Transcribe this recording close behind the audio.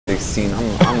16.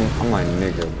 I'm like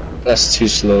nigga, bro. That's too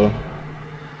slow.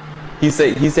 He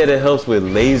said it helps with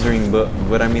lasering,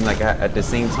 but I mean like at the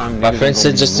same time. My friend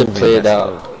said just to play it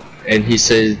out, and he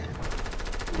said,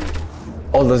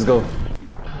 "Oh, let's go.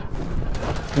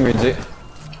 Come here, Jay."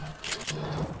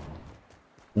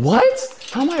 What?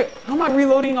 How am I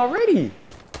reloading already?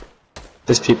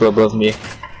 "There's people above me." Yeah,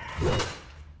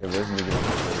 where's nigga?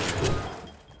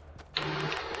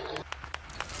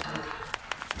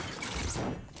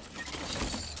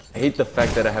 I hate the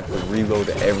fact that I have to reload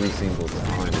every single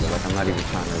time. Like I'm not even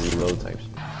trying to reload type shit.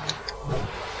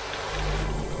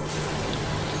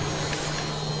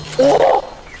 Oh!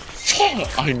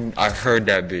 I heard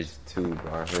that bitch too,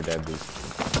 bro. I heard that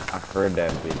bitch. I heard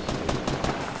that bitch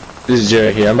too. This is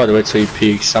Jared here. I'm about to wait till he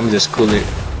peeks. I'm just cool it.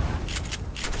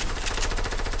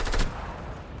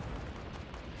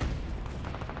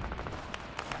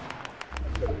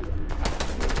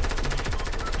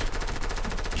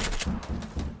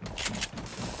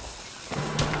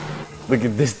 Look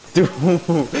at this dude.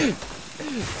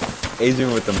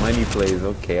 Adrian with the money plays.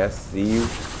 Okay, I see you.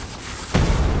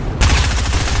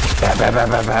 Bap, bap, bap,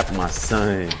 bap, bap, my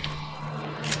son.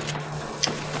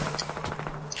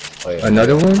 Oh, yeah.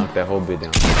 Another one? Knock that whole bit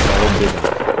down. That whole bit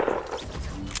down.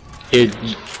 Here,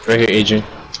 right here, Adrian.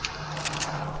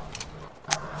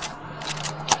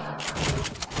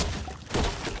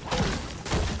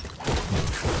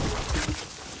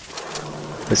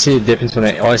 Let's see the difference when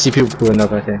I see people pulling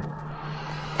up, I think.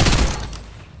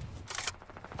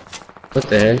 What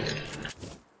the heck?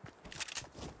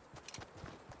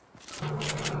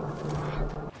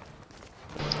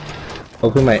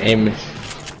 Hopefully my aim is...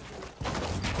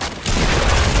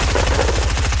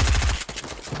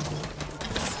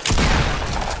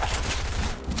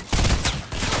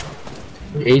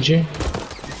 Adrian?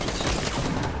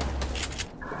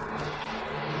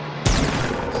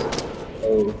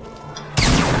 Oh.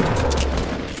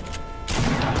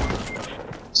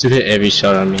 This dude hit every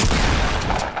shot on me.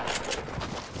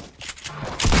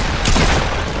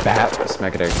 Bap,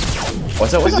 smack it out.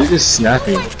 What's up? What's This up? dude is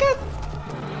snapping.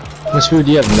 How much food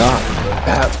do you have? Not.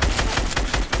 Bap.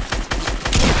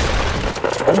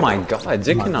 Oh my god,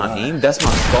 Jake cannot aim. That's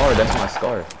my scar. That's my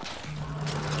scar.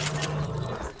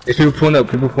 There's people pulling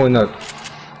up. People pulling up.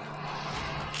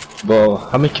 Bro,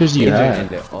 how many kills do you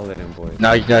have? All of them boys.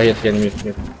 Nah, you have to get me.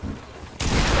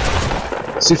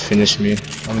 This dude finished me.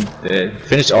 I'm dead.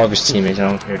 Finish all of his teammates. I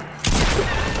don't care.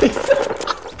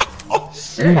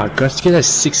 Oh my gosh, this kid has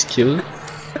 6 kills.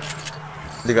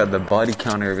 They got the body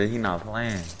counter, but he not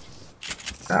playing.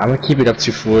 I'm gonna keep it up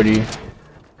to 40.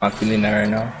 I'm feeling that right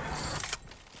now.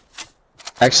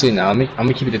 Actually, no, I'm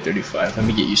gonna keep it at 35. Let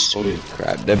me get used to it. Holy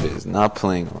crap, that bitch is not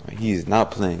playing. He's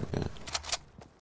not playing, man.